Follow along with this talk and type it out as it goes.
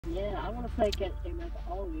want to play against him.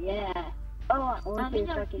 Oh yeah. Oh, I want to see if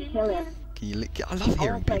I can kill him. Can you? I love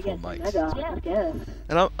hearing people on mics. Yeah.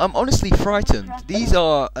 And I'm honestly frightened. These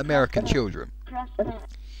are American children,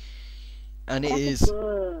 and it is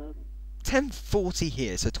 10:40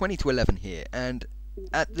 here, so 20 to 11 here, and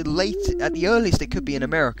at the earliest it could be in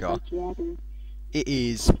America. It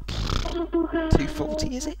is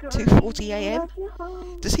 2:40, is it? 2:40 a.m.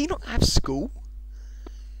 Does he not have school?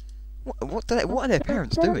 What are their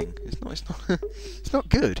parents doing? It's not it's not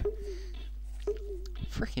good.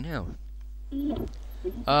 Freaking hell.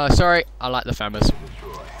 Sorry, I like the Famas.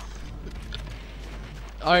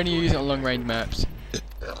 I only use it on long range maps,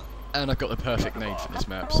 and I've got the perfect nade for this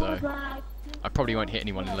map, so I probably won't hit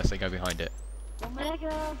anyone unless they go behind it.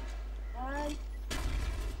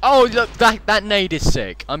 Oh, look, that nade is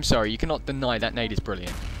sick. I'm sorry, you cannot deny that nade is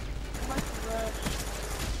brilliant.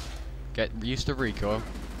 Get used to recoil.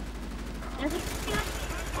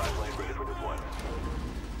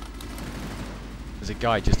 There's a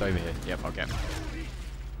guy just over here. Yep, okay.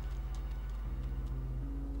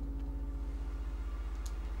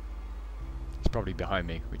 He's probably behind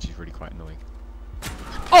me, which is really quite annoying.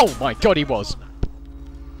 Oh my god, he was!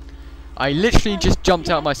 I literally just jumped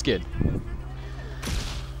out of my skin.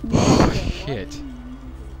 Oh, shit.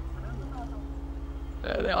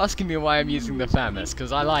 They're asking me why I'm using the Famas,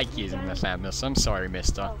 because I like using the Famas. I'm sorry,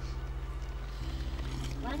 mister.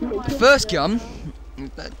 The first gun,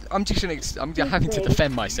 I'm having to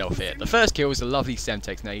defend myself here. The first kill was a lovely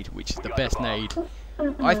Semtex nade, which is the best nade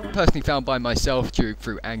I've personally found by myself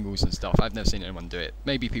through angles and stuff. I've never seen anyone do it.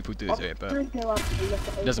 Maybe people do it, but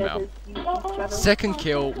it doesn't matter. Second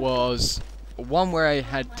kill was one where I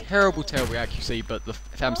had terrible accuracy, but the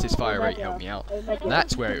Famas' fire rate helped me out.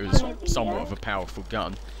 That's where it was somewhat of a powerful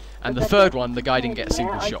gun. And the third one, the guy didn't get a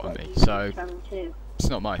single shot on me, so it's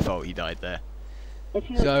not my fault he died there.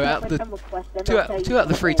 So out the two out of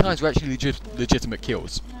the 3 times were actually legitimate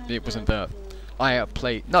kills. It wasn't that I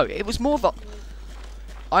outplayed. No, it was more that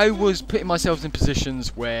I was putting myself in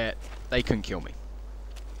positions where they couldn't kill me.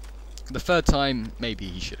 The third time, maybe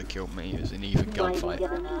he should have killed me. It was an even gunfight,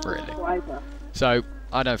 really. So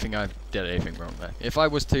I don't think I did anything wrong there. If I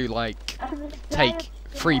was to like take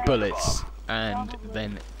 3 bullets and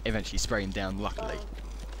then eventually spray him down, luckily,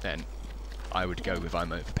 then I would go with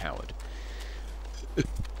I'm overpowered.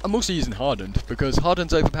 I'm also using Hardened, because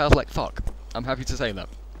Hardened's overpowered like fuck. I'm happy to say that.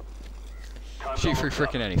 Shoot through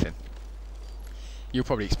frickin' anything. You'll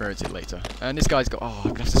probably experience it later. And this guy's got... Oh,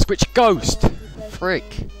 I'm gonna have to switch Ghost! Frick.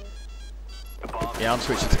 Yeah, I'm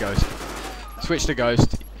switching to Ghost. Switch to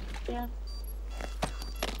Ghost.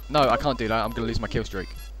 No, I can't do that. I'm gonna lose my kill streak.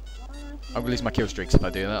 I'm gonna lose my kill streaks if I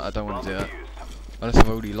do that. I don't want to do that. Unless I've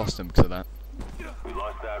already lost them because of that.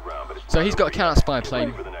 So he's got a counter spy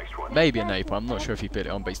plane. Maybe a napalm. I'm not sure if he put it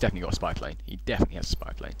on, but he's definitely got a spy plane. He definitely has a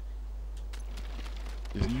spy plane.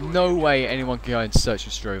 There's no way anyone can go and search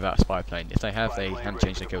and destroy without a spy plane. If they have, they haven't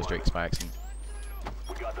changed their kill streaks by accident.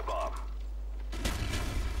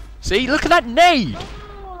 See, look at that nade!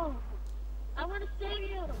 I want to save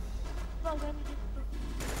you.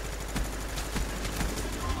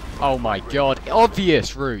 Oh my god,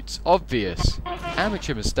 obvious Roots, obvious.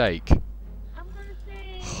 Amateur mistake.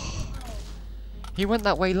 He went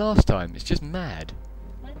that way last time, it's just mad.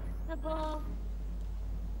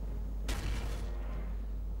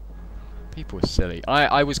 People are silly.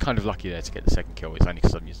 I was kind of lucky there to get the second kill, it's only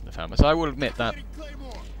because I'm using the Famas. So I will admit that.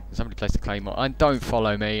 Somebody placed a claymore. And don't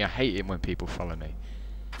follow me, I hate it when people follow me.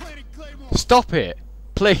 Stop it!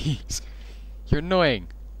 Please! You're annoying.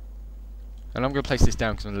 And I'm going to place this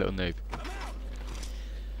down because I'm a little noob.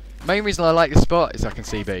 Main reason I like this spot is I can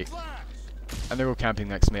see B. And they're all camping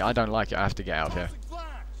next to me. I don't like it, I have to get out of here.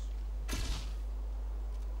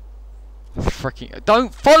 Freaking...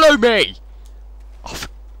 Don't follow me! Oh,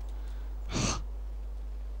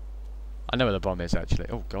 I know where the bomb is actually.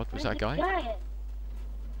 Oh god, was that a guy?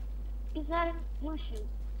 Is that in bushes?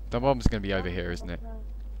 The bomb's going to be over here, isn't it?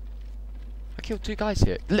 I killed 2 guys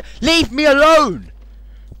here. Leave me alone!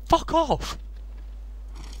 Fuck off!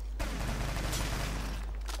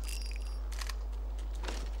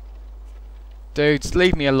 Dudes,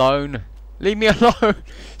 leave me alone. Leave me alone!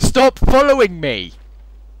 Stop following me!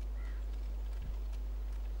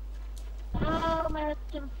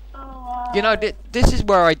 You know, this is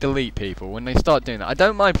where I delete people, when they start doing that. I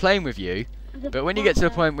don't mind playing with you, but when you get to the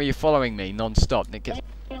point where you're following me non-stop, it gets...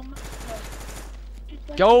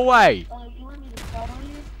 Go away!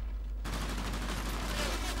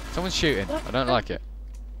 Someone's shooting. I don't like it.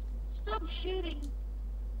 Stop shooting.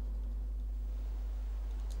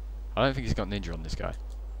 I don't think he's got ninja on this guy.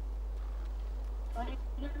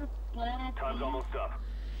 Time's almost up.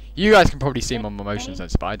 You guys can probably see my motion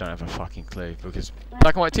sensor, but I don't have a fucking clue because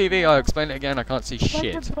black and white TV. I'll explain it again. I can't see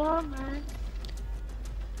shit.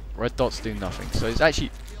 Red dots do nothing. So it's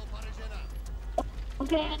actually.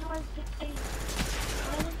 Okay, I know what to say.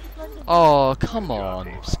 Oh, come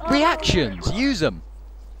on. Reactions. Use them.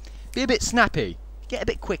 Be a bit snappy. Get a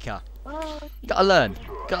bit quicker. Gotta learn.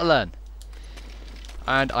 Gotta learn.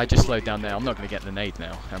 And I just slowed down there. I'm not going to get the nade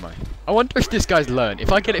now, am I? I wonder if this guy's learned.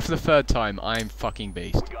 If I get it for the third time, I'm fucking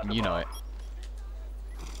beast. And you know it.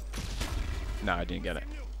 No, I didn't get it.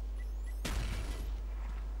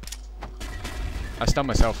 I stunned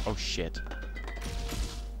myself. Oh, shit.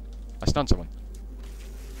 I stunned someone.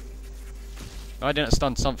 No, I didn't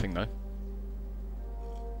stun something, though.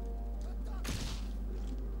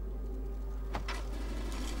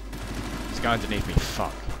 This guy underneath me.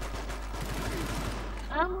 Fuck.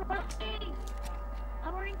 I'm running!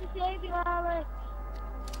 I'm running to save you, Alex!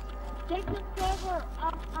 Take some cover!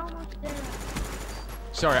 I'm almost there.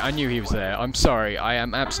 Sorry, I knew he was there. I'm sorry. I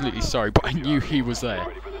am absolutely sorry, but I knew he was there.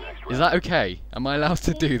 Is that okay? Am I allowed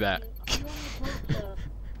to do that?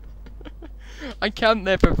 I camped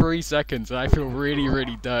there for 3 seconds and I feel really,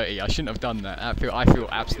 really dirty. I shouldn't have done that. I feel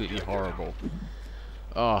absolutely horrible.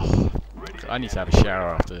 Oh, I need to have a shower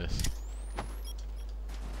after this.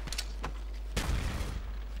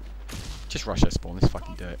 Just rush that spawn, let's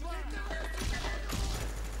fucking do it.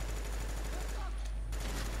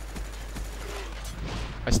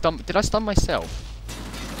 Did I stun myself?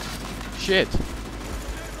 Shit!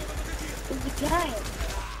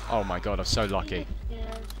 Oh my god, I'm so lucky.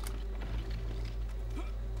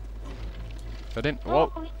 If I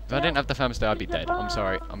didn't have the Famas there, I'd be dead. I'm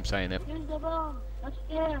sorry, I'm saying it.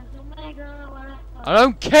 I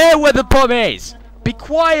don't care where the bomb is! Be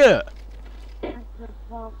quiet!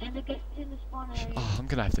 Oh, I'm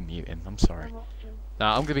gonna have to mute him. I'm sorry.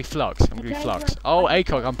 Nah, I'm gonna be Flux. I'm gonna be Flux. Oh,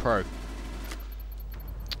 ACOG, I'm pro.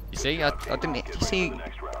 You see, I didn't. You see,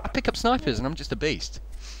 I pick up snipers and I'm just a beast.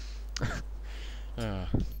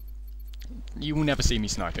 You will never see me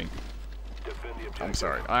sniping. I'm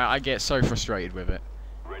sorry. I get so frustrated with it.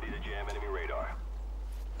 Ready to jam enemy radar.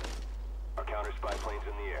 Our counter spy planes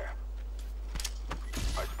in the air.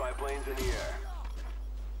 Our spy planes in the air.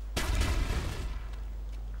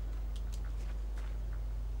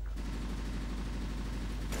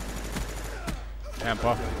 Tampa.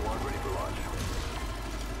 Ready for launch.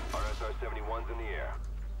 RSR-71's in the air.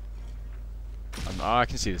 Oh, I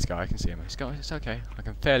can see this guy. I can see him. It's okay. I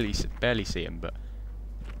can barely see him, but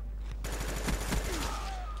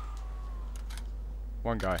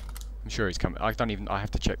one guy. I'm sure he's coming. I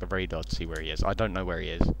have to check the radar to see where he is. I don't know where he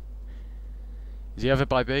is. Is he over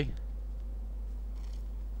by B?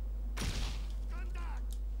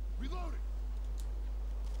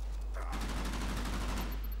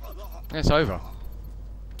 It's over.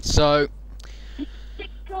 So,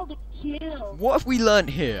 what have we learnt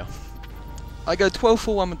here? I go 12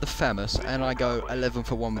 for 1 with the Famas, and I go 11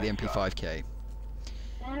 for 1 with the MP5K.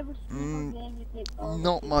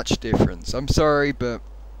 Not much difference. I'm sorry, but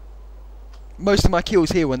most of my kills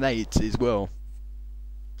here were nades as well.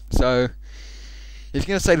 So, if you're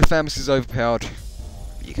going to say the Famas is overpowered,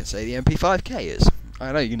 you can say the MP5K is.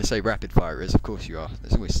 I know you're going to say rapid fire is, of course you are.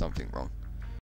 There's always something wrong.